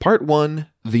Part 1.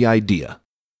 The idea.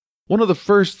 One of the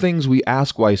first things we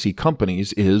ask YC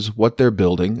companies is what they're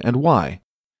building and why.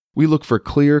 We look for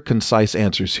clear, concise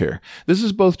answers here. This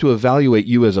is both to evaluate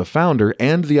you as a founder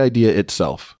and the idea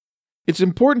itself. It's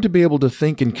important to be able to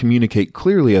think and communicate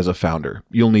clearly as a founder.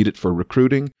 You'll need it for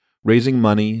recruiting, raising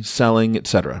money, selling,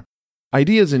 etc.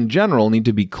 Ideas in general need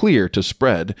to be clear to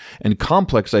spread, and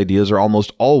complex ideas are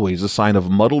almost always a sign of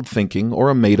muddled thinking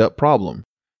or a made-up problem.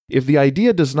 If the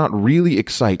idea does not really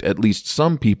excite at least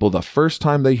some people the first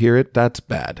time they hear it, that's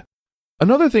bad.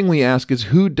 Another thing we ask is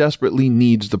who desperately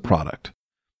needs the product.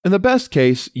 In the best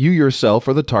case, you yourself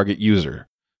are the target user.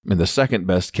 In the second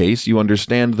best case, you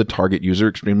understand the target user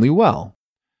extremely well.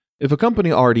 If a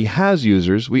company already has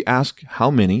users, we ask how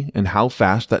many and how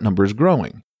fast that number is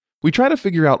growing. We try to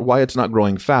figure out why it's not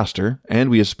growing faster, and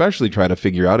we especially try to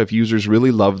figure out if users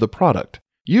really love the product.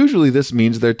 Usually this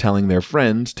means they're telling their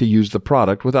friends to use the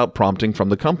product without prompting from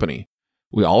the company.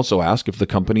 We also ask if the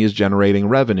company is generating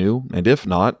revenue, and if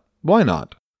not, why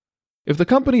not? If the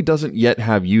company doesn't yet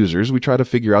have users, we try to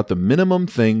figure out the minimum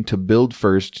thing to build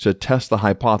first to test the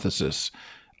hypothesis,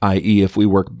 i.e. if we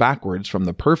work backwards from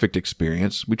the perfect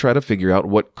experience, we try to figure out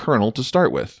what kernel to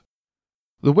start with.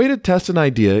 The way to test an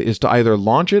idea is to either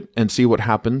launch it and see what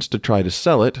happens to try to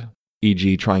sell it,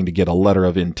 e.g. trying to get a letter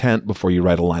of intent before you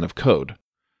write a line of code.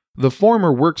 The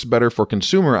former works better for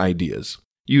consumer ideas.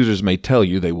 Users may tell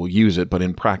you they will use it, but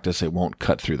in practice it won't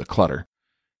cut through the clutter.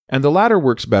 And the latter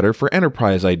works better for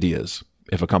enterprise ideas.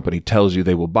 If a company tells you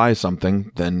they will buy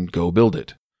something, then go build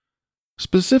it.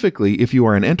 Specifically, if you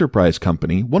are an enterprise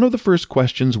company, one of the first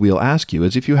questions we'll ask you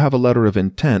is if you have a letter of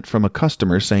intent from a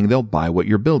customer saying they'll buy what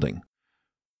you're building.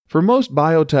 For most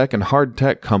biotech and hard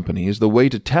tech companies, the way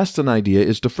to test an idea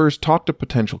is to first talk to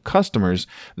potential customers,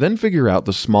 then figure out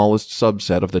the smallest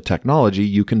subset of the technology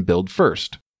you can build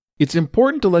first. It's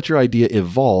important to let your idea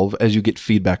evolve as you get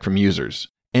feedback from users.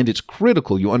 And it's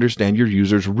critical you understand your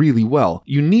users really well.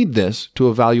 You need this to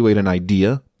evaluate an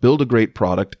idea, build a great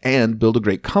product, and build a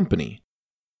great company.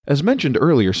 As mentioned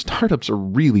earlier, startups are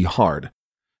really hard.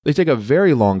 They take a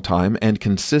very long time and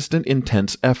consistent,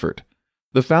 intense effort.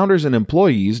 The founders and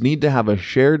employees need to have a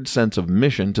shared sense of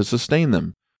mission to sustain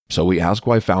them, so we ask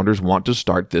why founders want to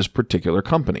start this particular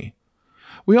company.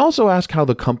 We also ask how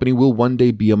the company will one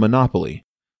day be a monopoly.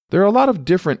 There are a lot of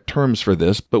different terms for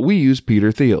this, but we use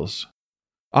Peter Thiel's.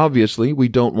 Obviously, we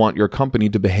don't want your company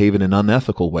to behave in an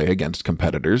unethical way against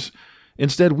competitors.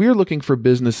 Instead, we're looking for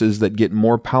businesses that get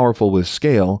more powerful with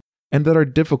scale and that are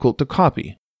difficult to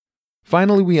copy.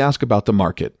 Finally, we ask about the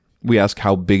market. We ask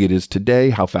how big it is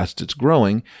today, how fast it's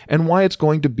growing, and why it's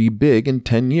going to be big in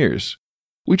 10 years.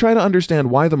 We try to understand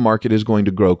why the market is going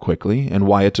to grow quickly and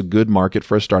why it's a good market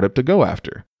for a startup to go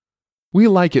after. We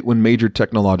like it when major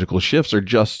technological shifts are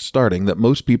just starting that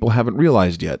most people haven't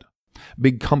realized yet.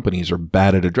 Big companies are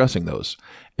bad at addressing those,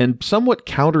 and somewhat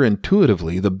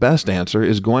counterintuitively, the best answer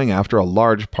is going after a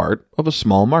large part of a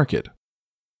small market.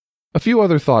 A few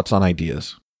other thoughts on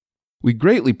ideas. We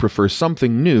greatly prefer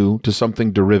something new to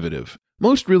something derivative.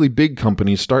 Most really big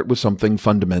companies start with something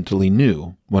fundamentally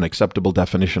new. One acceptable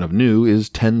definition of new is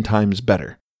 10 times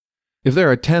better. If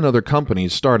there are 10 other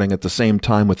companies starting at the same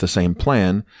time with the same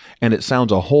plan, and it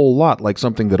sounds a whole lot like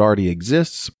something that already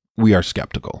exists, we are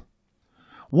skeptical.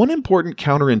 One important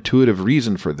counterintuitive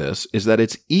reason for this is that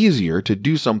it's easier to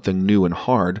do something new and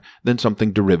hard than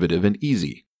something derivative and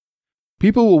easy.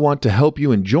 People will want to help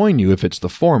you and join you if it's the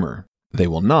former. They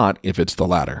will not if it's the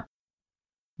latter.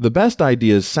 The best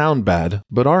ideas sound bad,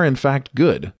 but are in fact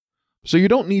good. So you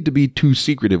don't need to be too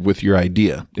secretive with your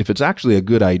idea. If it's actually a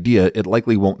good idea, it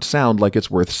likely won't sound like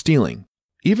it's worth stealing.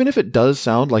 Even if it does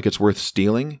sound like it's worth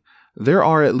stealing, there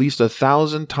are at least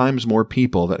 1,000 times more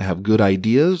people that have good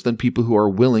ideas than people who are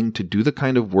willing to do the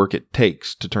kind of work it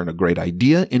takes to turn a great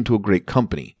idea into a great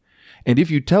company. And if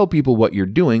you tell people what you're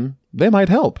doing, they might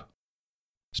help.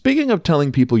 Speaking of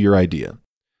telling people your idea,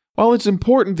 while it's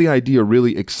important the idea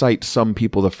really excites some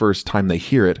people the first time they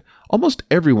hear it, almost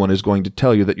everyone is going to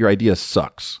tell you that your idea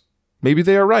sucks. Maybe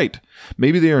they are right.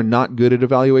 Maybe they are not good at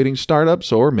evaluating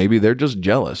startups, or maybe they're just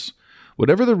jealous.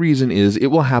 Whatever the reason is, it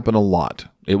will happen a lot.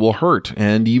 It will hurt,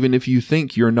 and even if you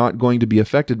think you're not going to be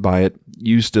affected by it,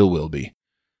 you still will be.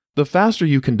 The faster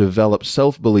you can develop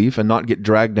self-belief and not get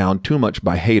dragged down too much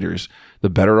by haters, the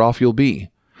better off you'll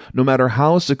be. No matter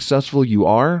how successful you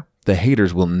are, the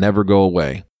haters will never go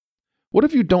away. What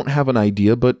if you don't have an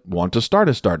idea but want to start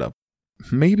a startup?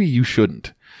 Maybe you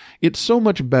shouldn't. It's so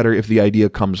much better if the idea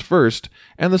comes first,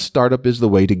 and the startup is the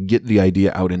way to get the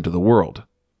idea out into the world.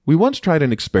 We once tried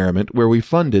an experiment where we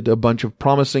funded a bunch of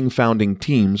promising founding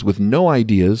teams with no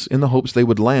ideas in the hopes they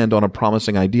would land on a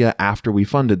promising idea after we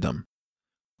funded them.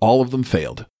 All of them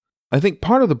failed. I think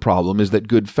part of the problem is that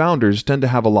good founders tend to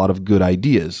have a lot of good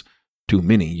ideas, too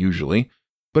many usually,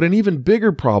 but an even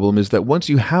bigger problem is that once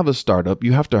you have a startup,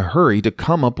 you have to hurry to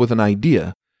come up with an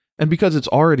idea, and because it's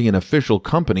already an official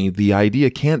company, the idea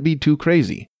can't be too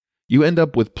crazy. You end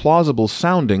up with plausible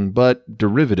sounding but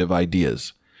derivative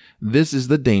ideas. This is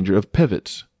the danger of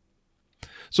pivots.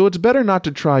 So it's better not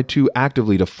to try too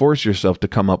actively to force yourself to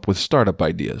come up with startup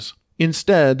ideas.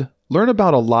 Instead, learn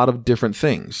about a lot of different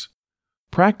things.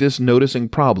 Practice noticing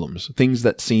problems, things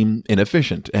that seem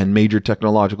inefficient, and major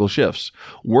technological shifts.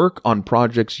 Work on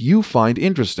projects you find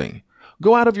interesting.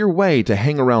 Go out of your way to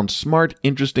hang around smart,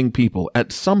 interesting people.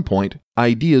 At some point,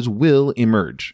 ideas will emerge.